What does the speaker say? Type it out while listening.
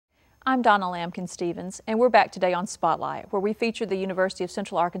I'm Donna Lampkin-Stevens, and we're back today on Spotlight, where we feature the University of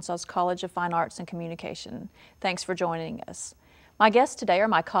Central Arkansas's College of Fine Arts and Communication. Thanks for joining us. My guests today are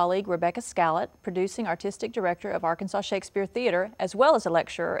my colleague Rebecca Scallett, Producing Artistic Director of Arkansas Shakespeare Theater, as well as a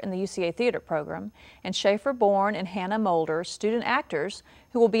lecturer in the UCA Theater program, and Schaefer Bourne and Hannah Mulder, student actors,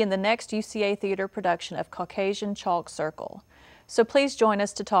 who will be in the next UCA Theater production of Caucasian Chalk Circle. So please join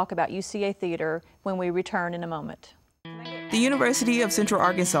us to talk about UCA Theater when we return in a moment. The University of Central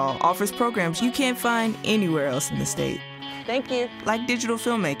Arkansas offers programs you can't find anywhere else in the state. Thank you. Like digital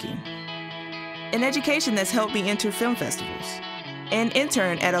filmmaking, an education that's helped me enter film festivals, and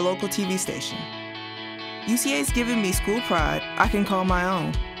intern at a local TV station. UCA's given me school pride I can call my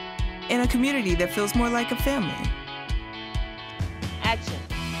own, and a community that feels more like a family. Action.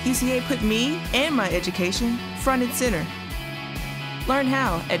 UCA put me and my education front and center. Learn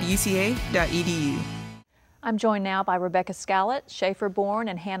how at uca.edu. I'm joined now by Rebecca Scallett, Schaefer Bourne,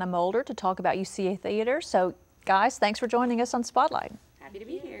 and Hannah Mulder to talk about UCA Theater. So, guys, thanks for joining us on Spotlight. Happy to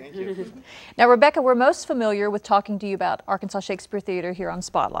be here. Thank you. Now, Rebecca, we're most familiar with talking to you about Arkansas Shakespeare Theater here on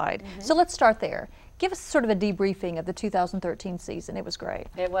Spotlight. So let's start there. Give us sort of a debriefing of the 2013 season. It was great.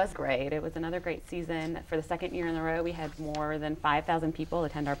 It was great. It was another great season. For the second year in a row, we had more than 5,000 people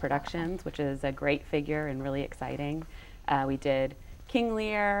attend our productions, which is a great figure and really exciting. We did King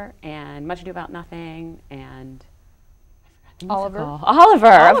Lear and Much Ado About Nothing and Oliver,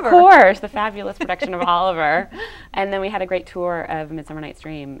 of course, the fabulous production of Oliver. And then we had a great tour of Midsummer Night's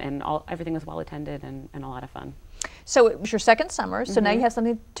Dream, and everything was well attended and a lot of fun. So it was your second summer, so now you have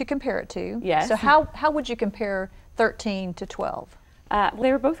something to compare it to. Yes. So how would you compare 13 to 12? Well,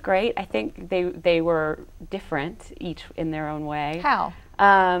 they were both great. I think they were different, each in their own way. How?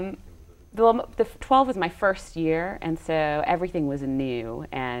 The 12 was my first year, and so everything was new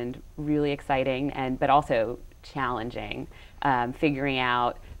and really exciting, but also challenging. Figuring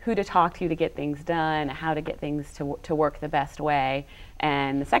out who to talk to get things done, how to get things to work the best way.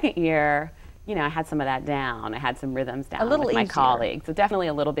 And the second year, you know, I had some of that down. I had some rhythms down with my colleagues. So definitely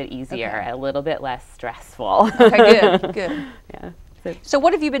a little bit easier, a little bit less stressful. Okay, good, good. Yeah. So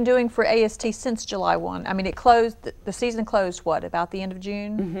what have you been doing for AST since July 1? I mean, it closed, the season closed, what, about the end of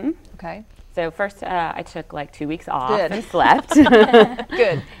June? Mm-hmm. Okay. So first I took like 2 weeks off Good. and slept.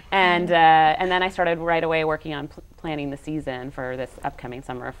 Good. And then I started right away working on planning the season for this upcoming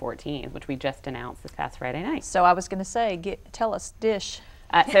summer of 14, which we just announced this past Friday night. So I was going to say, tell us, dish.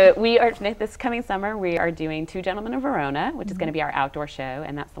 So this coming summer, we are doing Two Gentlemen of Verona, which is going to be our outdoor show,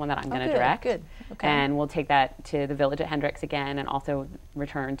 and that's the one that I'm going to direct. Good. Okay. And we'll take that to the Village at Hendricks again, and also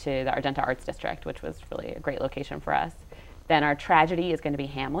return to the Argenta Arts District, which was really a great location for us. Then our tragedy is going to be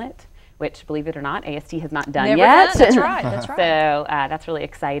Hamlet, which, believe it or not, AST has not done yet. Done. That's right. That's right. So that's really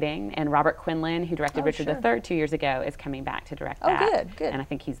exciting. And Robert Quinlan, who directed Richard III 2 years ago, is coming back to direct that. Good, good. And I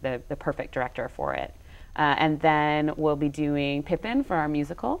think he's the perfect director for it. And then we'll be doing Pippin for our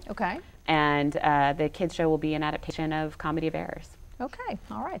musical. Okay. And the kids' show will be an adaptation of Comedy of Errors. Okay.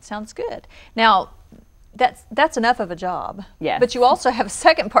 All right. Sounds good. Now, that's enough of a job. Yes. But you also have a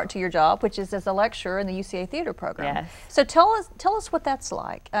second part to your job, which is as a lecturer in the UCA Theater program. Yes. So tell us what that's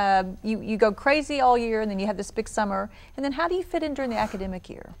like. You go crazy all year, and then you have this big summer, and then how do you fit in during the academic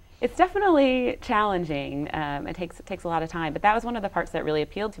year? It's definitely challenging. It takes a lot of time, but that was one of the parts that really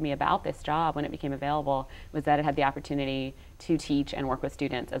appealed to me about this job when it became available, was that it had the opportunity to teach and work with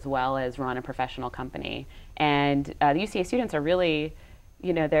students as well as run a professional company. And the UCA students are really,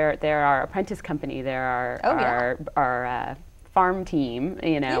 you know, they're our apprentice company. They're our farm team,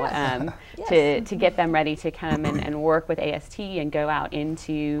 you know, Yes. to get them ready to come and work with AST and go out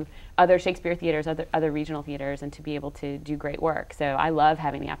into other Shakespeare theaters, other regional theaters, and to be able to do great work. So I love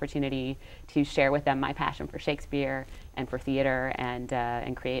having the opportunity to share with them my passion for Shakespeare and for theater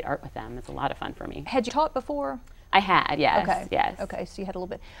and create art with them. It's a lot of fun for me. Had you taught before? I had, yes. Okay. Yes. Okay, so you had a little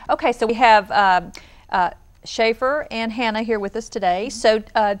bit. Okay, so we have Schaefer and Hannah here with us today. So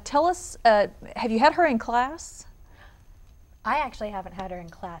tell us, have you had her in class? I actually haven't had her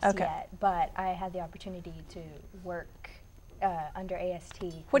in class yet, but I had the opportunity to work under AST.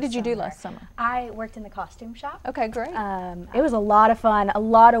 What did you do last summer? I worked in the costume shop. Okay, great. It was a lot of fun, a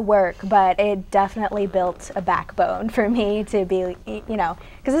lot of work, but it definitely built a backbone for me to be, you know,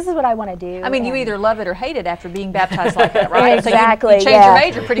 because this is what I want to do. I mean, you either love it or hate it after being baptized like that, right? Exactly. So you change your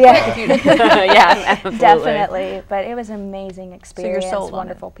major pretty quick if you do. Yeah, absolutely. Definitely, but it was an amazing experience. So you're sold on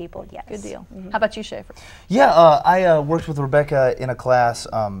wonderful people, yes. Good deal. How about you, Schaefer? Yeah, I worked with Rebecca in a class,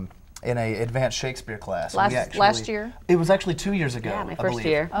 in a advanced Shakespeare class. Last year? It was actually 2 years ago. Yeah, my I first believe.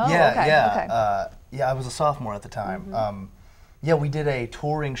 year. Oh, yeah, okay. yeah. Yeah, I was a sophomore at the time. Yeah, we did a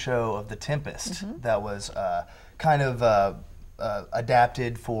touring show of The Tempest that was kind of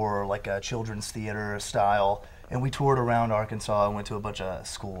adapted for like a children's theater style. And we toured around Arkansas and went to a bunch of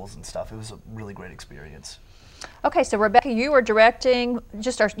schools and stuff. It was a really great experience. Okay, so Rebecca, you are directing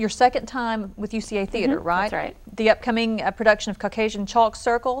just your second time with UCA Theater, right? That's right. The upcoming production of Caucasian Chalk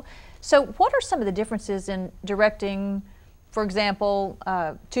Circle. So what are some of the differences in directing, for example,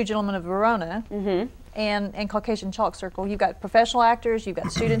 Two Gentlemen of Verona and Caucasian Chalk Circle? You've got professional actors, you've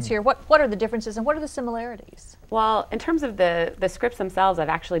got students here. What are the differences and what are the similarities? Well, in terms of the scripts themselves, I've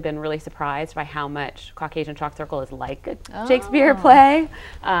actually been really surprised by how much Caucasian Chalk Circle is like a Shakespeare play.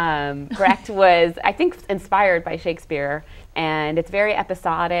 Brecht was, I think, inspired by Shakespeare, and it's very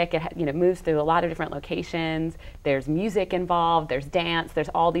episodic. It moves through a lot of different locations. There's music involved, there's dance, there's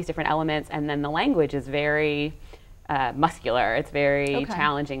all these different elements, and then the language is very muscular. It's very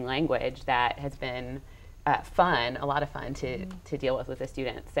challenging language that has been a lot of fun to deal with the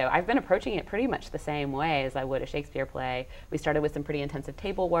students. So I've been approaching it pretty much the same way as I would a Shakespeare play. We started with some pretty intensive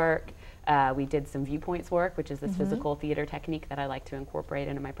table work. We did some viewpoints work, which is this physical theater technique that I like to incorporate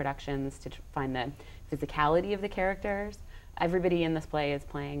into my productions to find the physicality of the characters. Everybody in this play is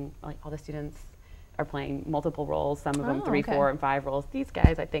playing, like all the students are playing multiple roles, some of them 3, 4, and 5 roles. These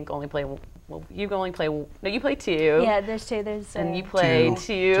guys, I think, only play, well, you only play, no, you play 2. Yeah, there's 2. And you play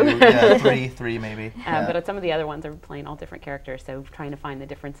 2. Yeah, 3 maybe. But some of the other ones are playing all different characters, so trying to find the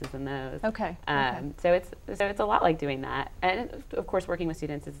differences in those. Okay. So it's a lot like doing that. And of course, working with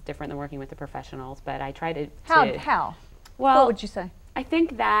students is different than working with the professionals, but I try to... How? Well, what would you say? I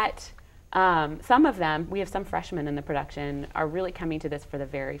think that some of them, we have some freshmen in the production, are really coming to this for the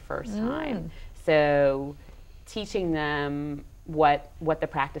very first time. So teaching them what the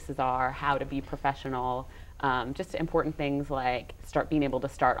practices are, how to be professional, just important things like being able to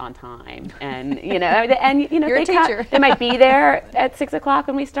start on time, and you're a teacher. They might be there at 6 o'clock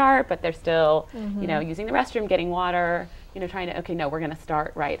when we start, but they're still using the restroom, getting water, trying to we're going to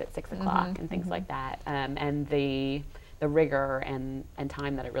start right at 6 o'clock and things like that, and the rigor and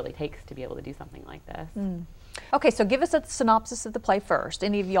time that it really takes to be able to do something like this. Okay, so give us a synopsis of the play first.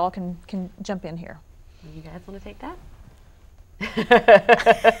 Any of y'all can jump in here. You guys want to take that?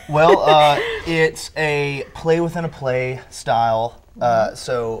 Well, it's a play within a play style.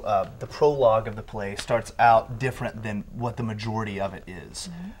 So the prologue of the play starts out different than what the majority of it is.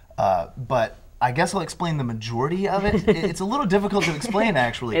 But I guess I'll explain the majority of it. It's a little difficult to explain,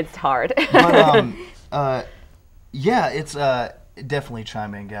 actually. It's hard. But yeah, it's definitely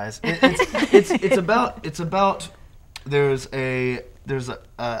chime in, guys. It's about there's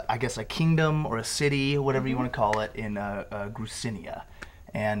I guess a kingdom or a city, whatever you want to call it, in Grusinia,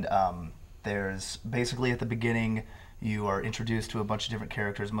 and there's basically at the beginning you are introduced to a bunch of different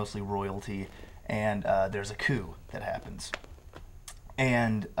characters, mostly royalty, and there's a coup that happens,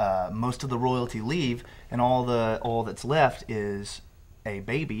 and most of the royalty leave, and all that's left is a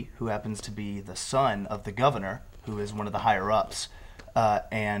baby who happens to be the son of the governor, who is one of the higher-ups,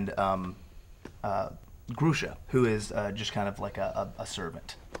 and Grusha, who is just kind of like a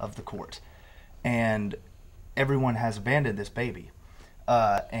servant of the court. And everyone has abandoned this baby,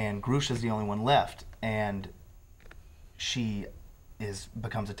 and Grusha's the only one left, and she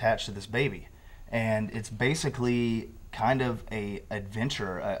becomes attached to this baby. And it's basically kind of a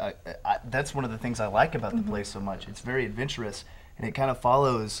adventure. That's one of the things I like about the play so much. It's very adventurous, and it kind of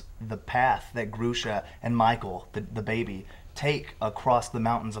follows the path that Grusha and Michael, the baby, take across the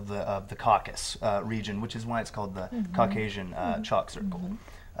mountains of the Caucasus region, which is why it's called the Caucasian Chalk Circle.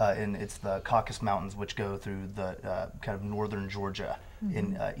 And it's the Caucasus Mountains, which go through the kind of northern Georgia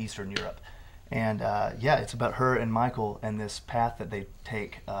in Eastern Europe. And yeah, it's about her and Michael and this path that they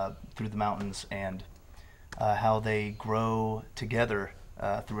take through the mountains, and how they grow together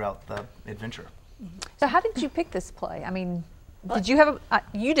throughout the adventure. So how did you pick this play? I mean, did you have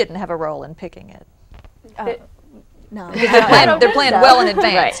you didn't have a role in picking it? No. They're planned well in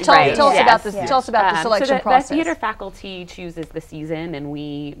advance. Tell us about this. Tell us about the selection process. The theater faculty chooses the season, and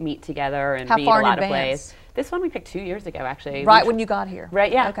we meet together and How read far a lot in of plays. advance? This one we picked 2 years ago, actually. Right when you got here.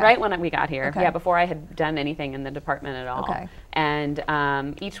 Right, yeah, Okay. right when we got here. Okay. Yeah, before I had done anything in the department at all. Okay. And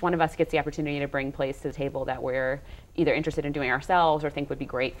each one of us gets the opportunity to bring plays to the table that we're either interested in doing ourselves or think would be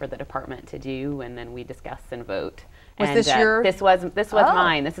great for the department to do, and then we discuss and vote. Was and, this your? This was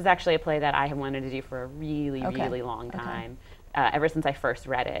mine. This is actually a play that I have wanted to do for a really, Okay. really long time, ever since I first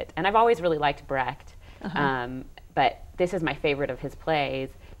read it. And I've always really liked Brecht, but this is my favorite of his plays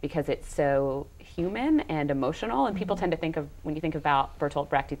because it's so human and emotional, and people tend to think of, when you think about Bertolt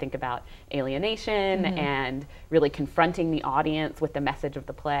Brecht, you think about alienation and really confronting the audience with the message of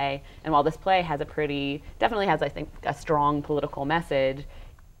the play. And while this play has definitely has, I think, a strong political message,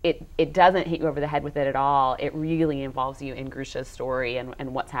 it doesn't hit you over the head with it at all. It really involves you in Grusha's story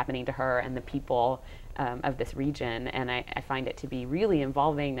and what's happening to her and the people of this region. And I find it to be really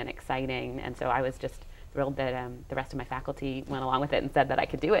involving and exciting. And so I was just thrilled that the rest of my faculty went along with it and said that I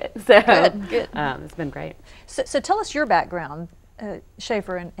could do it. So good. It's been great. So tell us your background,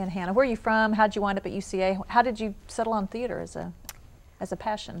 Schaefer and Hannah. Where are you from? How did you wind up at UCA? How did you settle on theater as a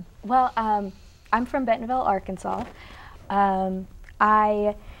passion? Well, I'm from Bentonville, Arkansas.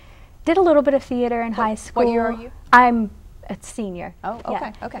 I did a little bit of theater in high school. What year are you? I'm a senior. Oh,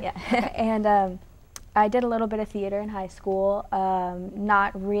 okay, yeah. okay. Yeah. Okay. And I did a little bit of theater in high school,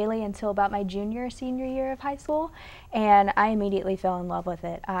 not really until about my junior or senior year of high school, and I immediately fell in love with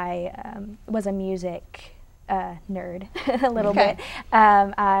it. I was a music nerd a little bit.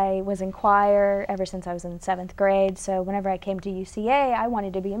 I was in choir ever since I was in 7th grade, so whenever I came to UCA, I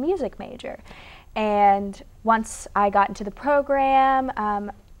wanted to be a music major. And once I got into the program,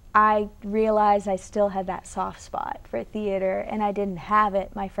 I realized I still had that soft spot for theater, and I didn't have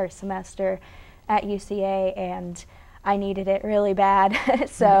it my first semester at UCA, and I needed it really bad.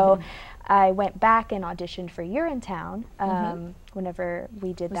 So I went back and auditioned for Urinetown whenever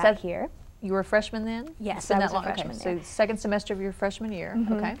we did that here. You were a freshman then? Yes, I was a freshman. Okay, so second semester of your freshman year.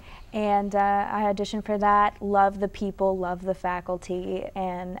 Okay. And I auditioned for that, loved the people, loved the faculty,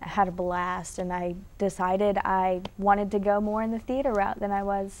 and had a blast. And I decided I wanted to go more in the theater route than I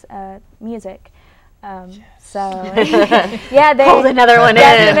was music. So yeah, they pulled another one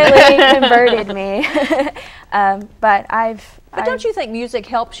definitely converted me. But don't you think music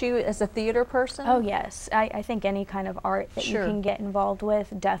helps you as a theater person? Oh yes, I think any kind of art that you can get involved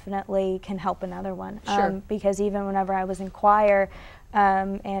with definitely can help another one. Because even whenever I was in choir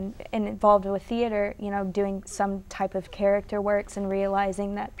and involved with theater, you know, doing some type of character works and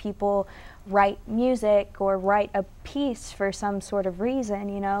realizing that people write music or write a piece for some sort of reason,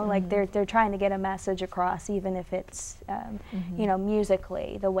 you know, like they're trying to get a message across, even if it's you know,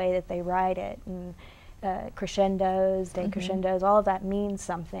 musically the way that they write it, and crescendos, decrescendos, all of that means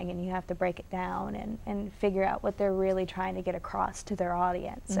something, and you have to break it down and figure out what they're really trying to get across to their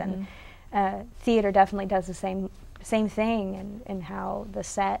audience. And theater definitely does the same thing, and how the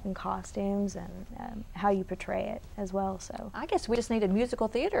set and costumes and how you portray it as well. So I guess we just need a musical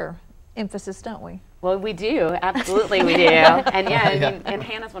theater emphasis, don't we? Well, we do, absolutely we do. And and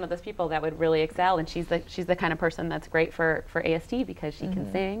Hannah's one of those people that would really excel, and she's the kind of person that's great for AST because she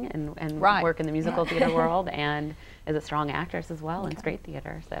can sing and work in the musical theater world, and is a strong actress as well in straight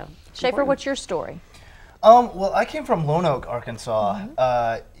theater. So Schaefer, what's your story? Well, I came from Lone Oak, Arkansas.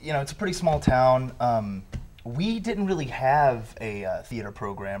 You know, it's a pretty small town. We didn't really have a theater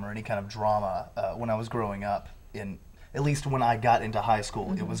program or any kind of drama when I was growing up. At least when I got into high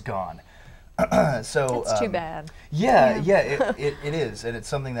school, it was gone. So that's too bad. Yeah, it is, and it's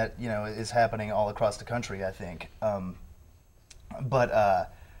something that, you know, is happening all across the country, I think. But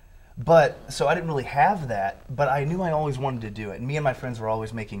so I didn't really have that, but I knew I always wanted to do it. And me and my friends were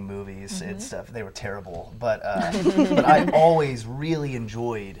always making movies and stuff. They were terrible, but I always really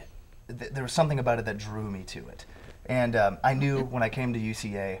enjoyed. There was something about it that drew me to it, and I knew when I came to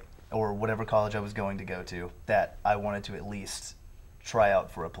UCA or whatever college I was going to go to that I wanted to at least try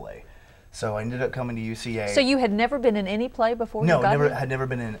out for a play. So I ended up coming to UCA. So you had never been in any play before? No, you got here? had never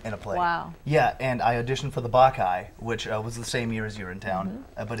been in a play. Wow. Yeah, and I auditioned for the Bacchae, which was the same year as Urinetown,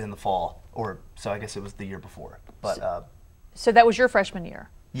 but in the fall, or so I guess it was the year before. But so that was your freshman year?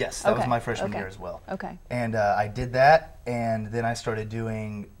 Yes, that was my freshman year as well. Okay. And I did that, and then I started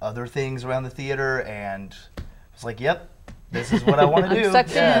doing other things around the theater, and I was like, yep, this is what I want to do.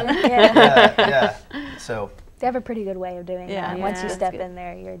 Sucked in. Yeah. So they have a pretty good way of doing that. Once you step in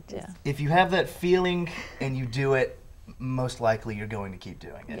there, you're just... If you have that feeling and you do it, most likely you're going to keep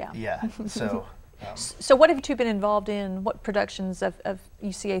doing it. Yeah. So... So what have you two been involved in? What productions of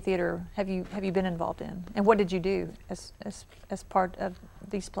UCA theater have you been involved in? And what did you do as part of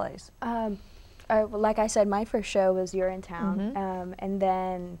these plays? Like I said, my first show was Urinetown, and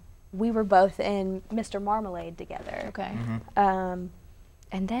then we were both in Mr. Marmalade together. Okay. And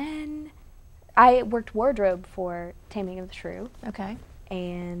then I worked wardrobe for Taming of the Shrew. Okay.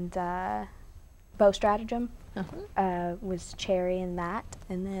 And Bow Stratagem was Cherry in that,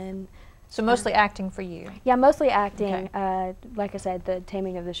 and then... So mostly acting for you? Yeah, mostly acting. Okay. Like I said, the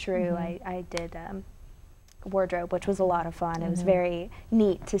Taming of the Shrew, I did wardrobe, which was a lot of fun. It was very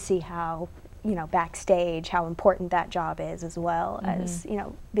neat to see how, you know, backstage, how important that job is, as well as, you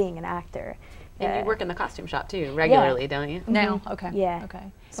know, being an actor. And you work in the costume shop too, regularly, don't you? Now? Okay. Yeah.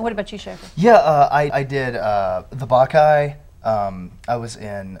 Okay. So and what about you, Schaefer? Yeah, I did the Bacchae. I was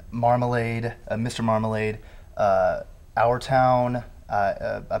in Marmalade, Mr. Marmalade, Our Town.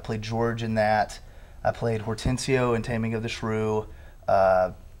 I played George in that. I played Hortensio in Taming of the Shrew.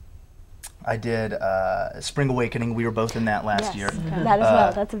 I did Spring Awakening. We were both in that last year. Okay. That as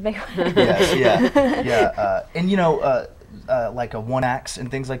well. That's a big one. Yes, yeah. And you know, like a one-acts and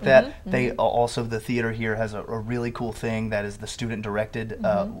things like that. They also, the theater here has a really cool thing that is the student-directed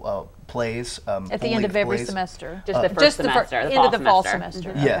plays. At the end of every semester. Just the first semester, end of the fall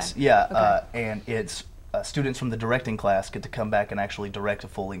semester. Yes, yeah. And it's students from the directing class get to come back and actually direct a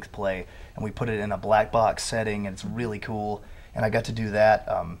full-length play, and we put it in a black box setting, and it's really cool. And I got to do that.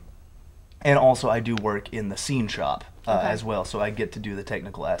 And also, I do work in the scene shop as well, so I get to do the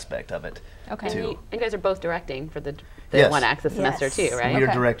technical aspect of it too. And you guys are both directing for the Yes. one act this semester too, right? We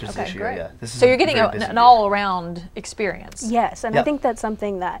are directors this year, great. yeah. This is so you're getting an all-around experience. Yes, and I think that's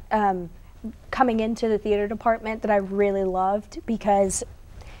something that coming into the theater department that I really loved, because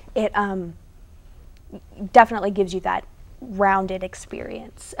it definitely gives you that rounded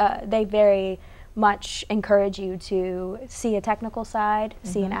experience. They very much encourage you to see a technical side,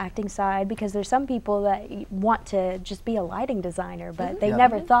 see an acting side, because there's some people that want to just be a lighting designer, but they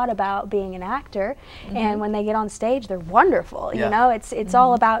never thought about being an actor, and when they get on stage, they're wonderful. You know, it's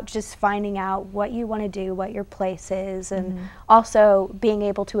all about just finding out what you want to do, what your place is, and also being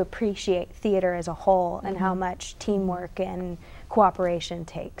able to appreciate theater as a whole and how much teamwork and cooperation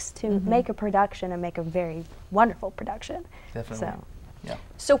takes to make a production and make a very wonderful production. Definitely. So. Yeah.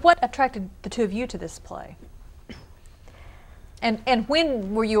 So what attracted the two of you to this play? And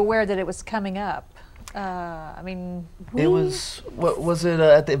when were you aware that it was coming up? I mean, it was, what was it,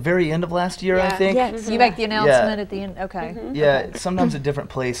 at the very end of last year, I think? Yes. You make the announcement at the end, okay. Yeah, sometimes at different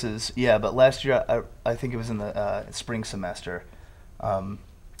places, but last year, I think it was in the spring semester.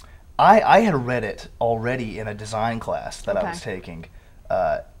 I had read it already in a design class that I was taking,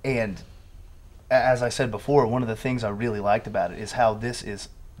 and as I said before, one of the things I really liked about it is how this is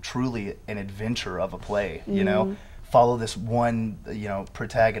truly an adventure of a play. You know, follow this one, you know,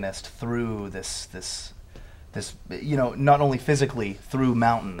 protagonist through this, you know, not only physically through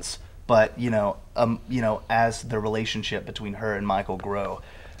mountains, but you know, as the relationship between her and Michael grow.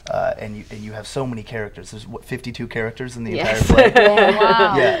 And you have so many characters. There's 52 characters in the entire play.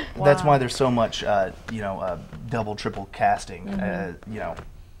 Wow. Yeah, that's why there's so much, you know, double, triple casting. You know.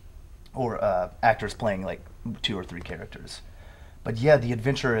 Or actors playing like 2 or 3 characters. But yeah, the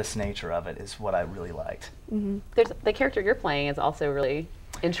adventurous nature of it is what I really liked. The character you're playing is also really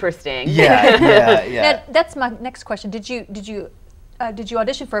interesting. Yeah. Now, that's my next question. Did you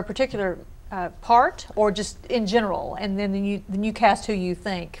audition for a particular part, or just in general, and then you cast who you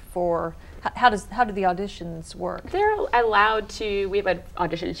think for? How do the auditions work? They're allowed to. We have an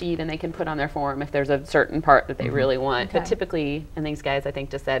audition sheet, and they can put on their form if there's a certain part that they really want. But typically, and these guys, I think,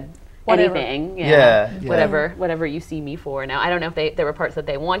 just said whatever. anything. Yeah. Whatever you see me for. Now, I don't know if there were parts that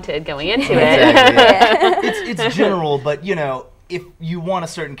they wanted going into it. It's general, but you know, if you want a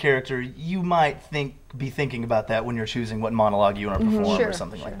certain character, you might be thinking about that when you're choosing what monologue you want to perform or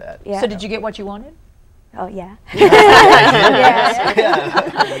something like that. Yeah. So did you get what you wanted? Oh yeah.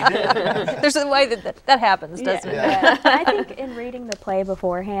 There's a way that happens, doesn't it? Yeah. I think in reading the play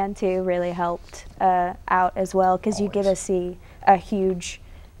beforehand too really helped out as well, because you get to see a huge,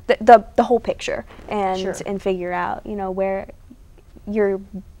 the whole picture, and figure out, you know, where your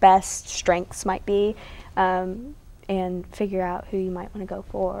best strengths might be, and figure out who you might want to go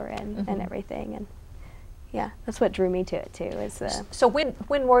for, and everything. And yeah, that's what drew me to it too. So when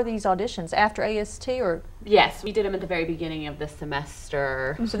were these auditions? After AST, or? Yes, we did them at the very beginning of the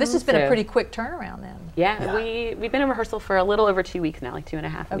semester. So this has been a pretty quick turnaround then. Yeah, we've been in rehearsal for a little over 2 weeks now, like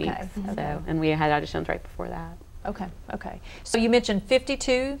 2.5 weeks. So, and we had auditions right before that. Okay. So you mentioned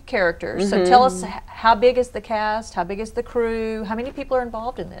 52 characters. So tell us, how big is the cast? How big is the crew? How many people are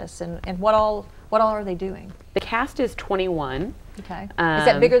involved in this? And what all are they doing? The cast is 21. Okay. Is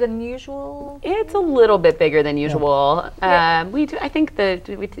that bigger than usual? It's a little bit bigger than usual. We do. I think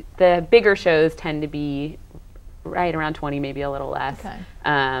the bigger shows tend to be right around 20, maybe a little less. Okay.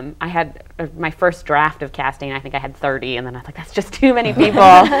 I had my first draft of casting. I think I had 30, and then I was like, that's just too many people.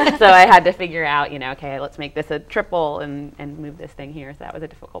 So I had to figure out, you know, okay, let's make this a triple and move this thing here. So that was a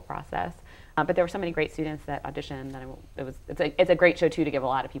difficult process. But there were so many great students that auditioned that it's a great show too, to give a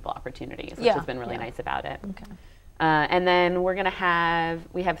lot of people opportunities, which has been really nice about it. Okay. And then we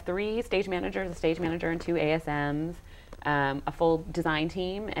have 3 stage managers, a stage manager and 2 ASMs, a full design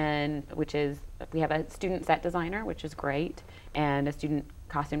team, we have a student set designer, which is great, and a student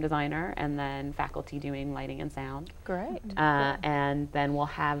costume designer, and then faculty doing lighting and sound. Great. And then we'll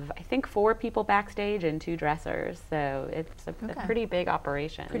have, I think, 4 people backstage and 2 dressers, so it's a pretty big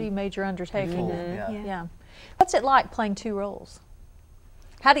operation. Pretty major undertaking. Yeah. What's it like playing 2 roles?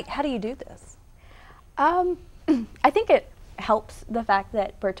 How do you do this? I think it helps the fact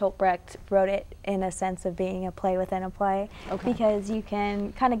that Bertolt Brecht wrote it in a sense of being a play within a play, because you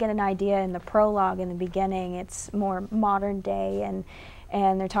can kind of get an idea in the prologue in the beginning. It's more modern day,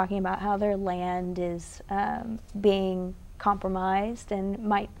 and they're talking about how their land is being compromised and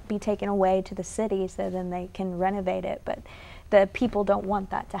might be taken away to the city so then they can renovate it, but the people don't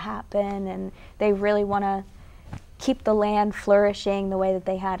want that to happen, and they really want to keep the land flourishing the way that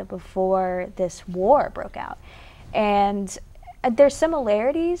they had it before this war broke out. And there's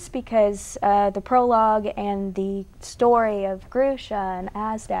similarities because the prologue and the story of Grusha and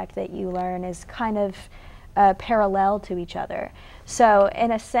Azdak that you learn is kind of parallel to each other. So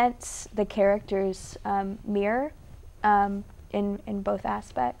in a sense, the characters mirror in both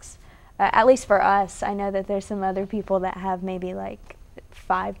aspects. At least for us, I know that there's some other people that have maybe like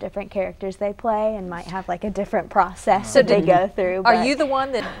 5 different characters they play and might have like a different process that they go through. Are you the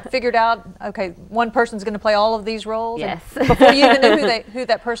one that figured out, okay, one person's going to play all of these roles? Yes. Before you even knew who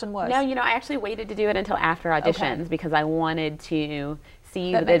that person was? No, I actually waited to do it until after auditions because I wanted to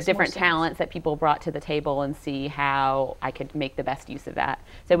see the different talents that people brought to the table and see how I could make the best use of that.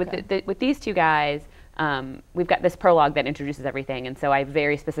 So with these 2 guys, we've got this prologue that introduces everything, and so I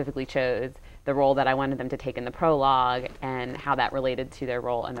very specifically chose the role that I wanted them to take in the prologue and how that related to their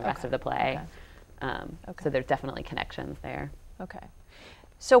role in the rest of the play. So there's definitely connections there. Okay.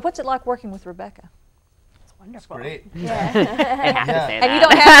 So what's it like working with Rebecca? It's wonderful. It's great. I have to say that. And you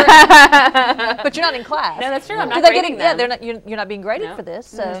don't have her, but you're not in class. No, that's true. I'm not Do they grading get, them. you're not being graded for this.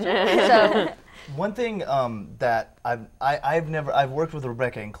 So, One thing that I've worked with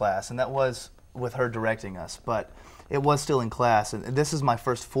Rebecca in class, and that was with her directing us, but it was still in class, and this is my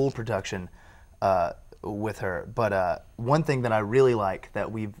first full production with her. But one thing that I really like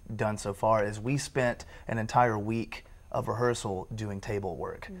that we've done so far is we spent an entire week of rehearsal doing table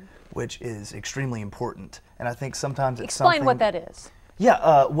work, which is extremely important. And I think sometimes it's explain what that is.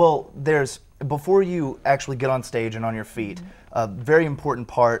 Yeah, well, before you actually get on stage and on your feet, a very important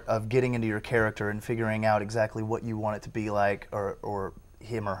part of getting into your character and figuring out exactly what you want it to be like, or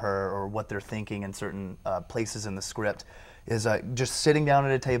him or her, or what they're thinking in certain places in the script, is just sitting down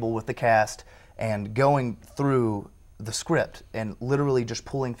at a table with the cast and going through the script and literally just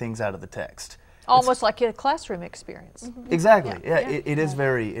pulling things out of the text. Almost like a classroom experience. Exactly. Yeah. It is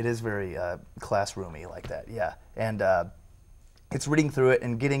very classroomy like that. Yeah. And it's reading through it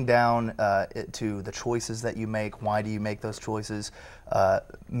and getting down to the choices that you make. Why do you make those choices?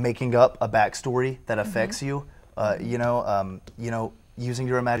 Making up a backstory that affects you. Using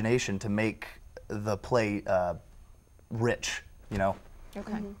your imagination to make the play rich. Okay.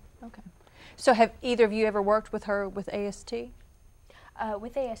 Okay. So have either of you ever worked with her with AST?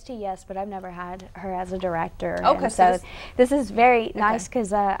 With AST, yes, but I've never had her as a director. Okay, so this is very nice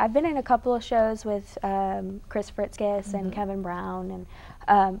because I've been in a couple of shows with Chris Fritzkes and Kevin Brown,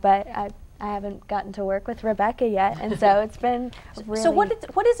 and but I haven't gotten to work with Rebecca yet, and so it's been really... So what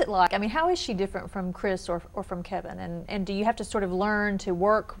is it like? I mean, how is she different from Chris or from Kevin? And do you have to sort of learn to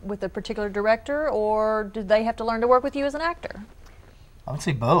work with a particular director, or do they have to learn to work with you as an actor? I would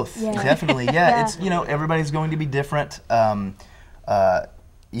say both. Yeah. Definitely. Yeah. It's everybody's going to be different.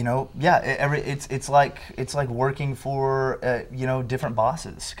 It's like working for different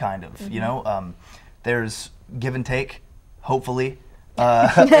bosses, kind of. There's give and take, hopefully,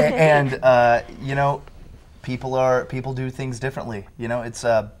 and people do things differently. It's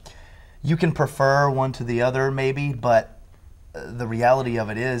you can prefer one to the other maybe, but the reality of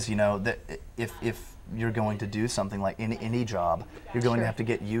it is, that if you're going to do something like in any job, you're going to have to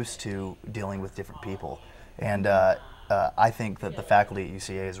get used to dealing with different people, and I think that the faculty at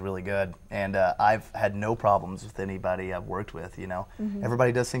UCA is really good, and I've had no problems with anybody I've worked with.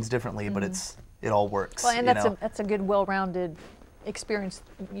 Everybody does things differently, but it all works. Well, and that's a good, well-rounded experience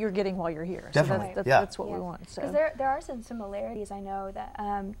you're getting while you're here. Definitely, so that's what we want. So. Because there are some similarities, I know,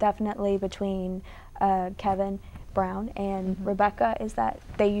 that definitely between Kevin Brown and Rebecca, is that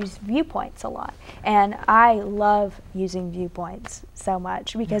they use viewpoints a lot, and I love using viewpoints so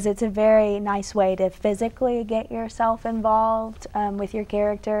much because it's a very nice way to physically get yourself involved with your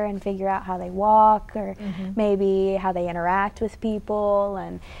character and figure out how they walk, or maybe how they interact with people,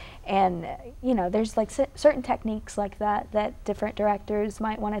 and there's like certain techniques like that different directors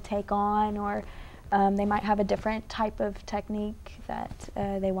might want to take on, or they might have a different type of technique that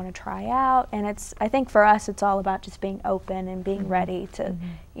they want to try out, and I think for us it's all about just being open and being ready to,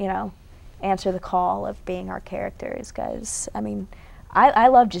 answer the call of being our characters. Because I mean, I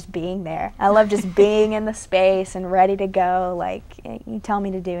love just being there. I love just being in the space and ready to go. Like, you tell me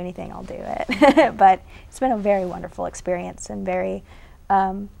to do anything, I'll do it. But it's been a very wonderful experience and very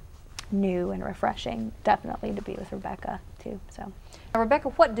new and refreshing, definitely, to be with Rebecca too. So. Now, Rebecca,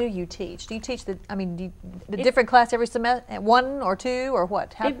 what do you teach? Do you teach the different class every semester, one or two, or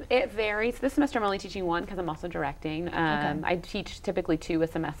what? It varies. This semester I'm only teaching one because I'm also directing. I teach typically 2 a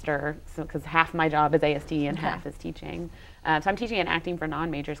semester, because half my job is AST and half is teaching. So I'm teaching an acting for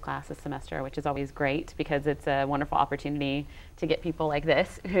non-majors class this semester, which is always great because it's a wonderful opportunity to get people like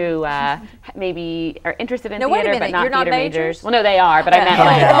this who maybe are interested in theater but not theater majors. Well, no, they are, but I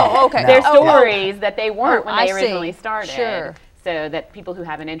meant their stories that they weren't when they originally started. Sure. So that people who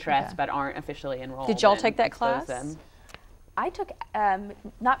have an interest but aren't officially enrolled. Did y'all take that class? I took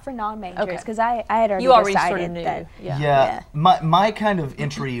not for non-majors because I had already decided sort of knew. that. Yeah. My kind of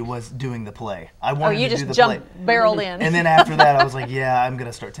entry was doing the play. I wanted to do the play. Barreled in. And then after that, I was like, yeah, I'm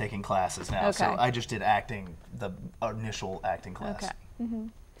gonna start taking classes now. So I just did acting, the initial acting class. Okay.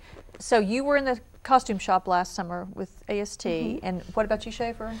 So you were in the costume shop last summer with AST, and what about you,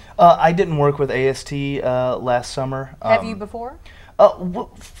 Schaefer? I didn't work with AST last summer. Have you before?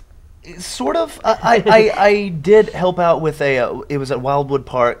 Sort of. I did help out with it was at Wildwood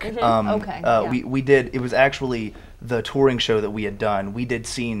Park. We did. It was actually the touring show that we had done. We did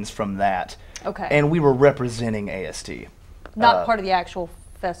scenes from that. Okay. And we were representing AST. Not part of the actual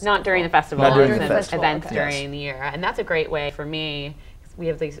festival. Not during the festival. Not during the festival. Events during the year, and that's a great way for me. We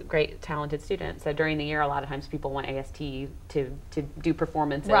have these great talented students. So during the year, a lot of times people want AST to do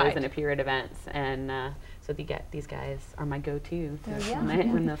performances and appear at events, and so these guys are my go-to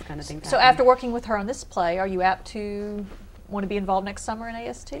when those kind of things So happen. after working with her on this play, are you apt to want to be involved next summer in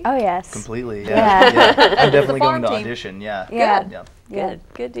AST? Oh yes. Completely. Yeah. I'm definitely going to audition. Good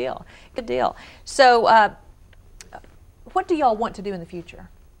deal. Good deal. So what do y'all want to do in the future?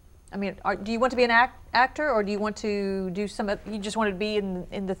 I mean, do you want to be an actor, or do you want to do you just want to be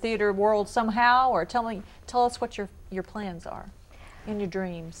in the theater world somehow, or tell us what your plans are and your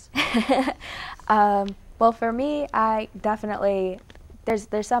dreams. Well, for me, I definitely,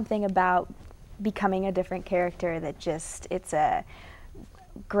 there's something about becoming a different character that just, it's a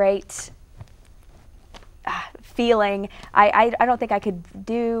great feeling. I don't think I could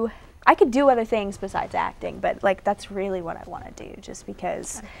do other things besides acting, but like that's really what I want to do, just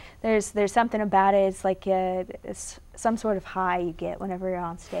because there's something about it. It's like it's some sort of high you get whenever you're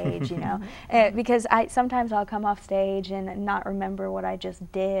on stage, you know. Because sometimes I'll come off stage and not remember what I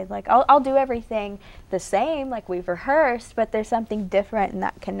just did. Like I'll do everything the same, like we've rehearsed, but there's something different in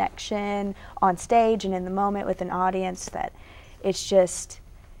that connection on stage and in the moment with an audience that it's just.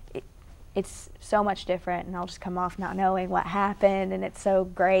 It's so much different, and I'll just come off not knowing what happened, and it's so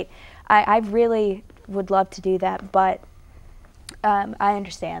great. I really would love to do that, but I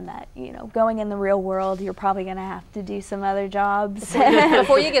understand that, you know, going in the real world, you're probably going to have to do some other jobs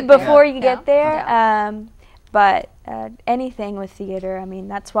before you get there. Before you get there. But anything with theater, I mean,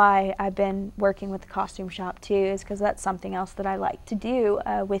 that's why I've been working with the costume shop too, is because that's something else that I like to do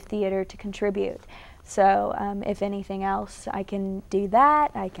with theater to contribute. So if anything else, I can do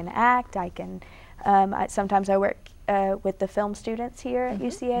that. I can act. I can. Sometimes I work with the film students here at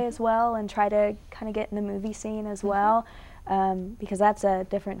UCA as well, and try to kind of get in the movie scene as well, because that's a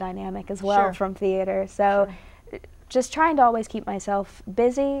different dynamic as well from theater. So just trying to always keep myself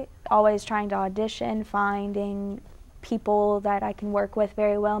busy, always trying to audition, finding people that I can work with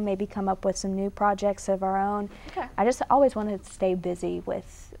very well, maybe come up with some new projects of our own. I just always want to stay busy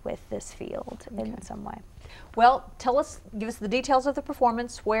with this field in some way. Well, give us the details of the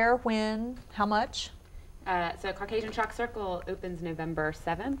performance, where, when, how much? So Caucasian Chalk Circle opens November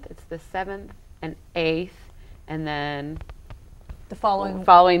 7th. It's the 7th and 8th, and then the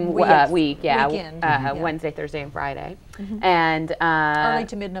following week, Wednesday, Thursday, and Friday. And early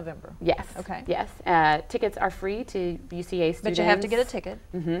to mid-November. Yes. Okay. Yes. Tickets are free to UCA students. But you have to get a ticket.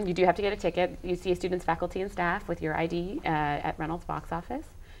 You do have to get a ticket. UCA students, faculty, and staff with your ID at Reynolds box office.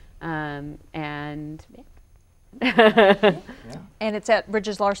 And it's at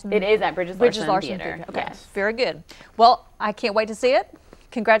Bridges Larson. It is at Bridges Larson Theater. Okay. Yes. Very good. Well, I can't wait to see it.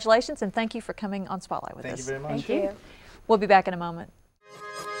 Congratulations, and thank you for coming on Spotlight with us. Thank you very much. Thank you. We'll be back in a moment.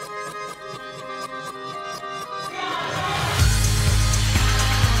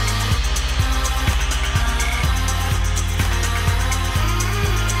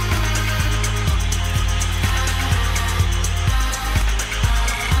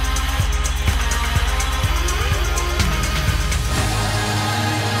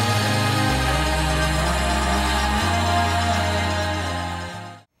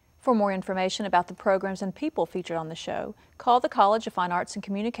 For more information about the programs and people featured on the show, call the College of Fine Arts and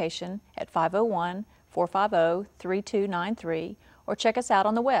Communication at 501-450-3293 or check us out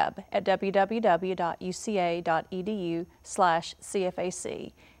on the web at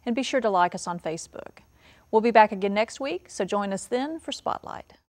www.uca.edu/CFAC, and be sure to like us on Facebook. We'll be back again next week, so join us then for Spotlight.